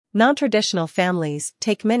Non-traditional families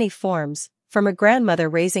take many forms, from a grandmother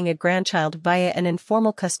raising a grandchild via an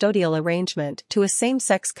informal custodial arrangement to a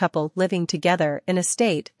same-sex couple living together in a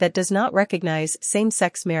state that does not recognize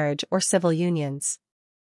same-sex marriage or civil unions.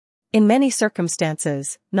 In many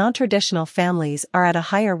circumstances, non-traditional families are at a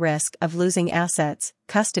higher risk of losing assets,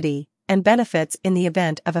 custody, and benefits in the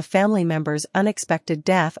event of a family member's unexpected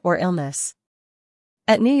death or illness.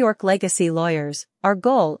 At New York Legacy Lawyers, our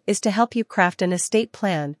goal is to help you craft an estate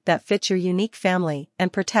plan that fits your unique family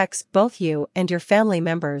and protects both you and your family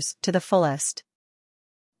members to the fullest.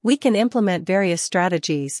 We can implement various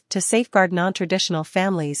strategies to safeguard non-traditional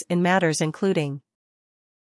families in matters including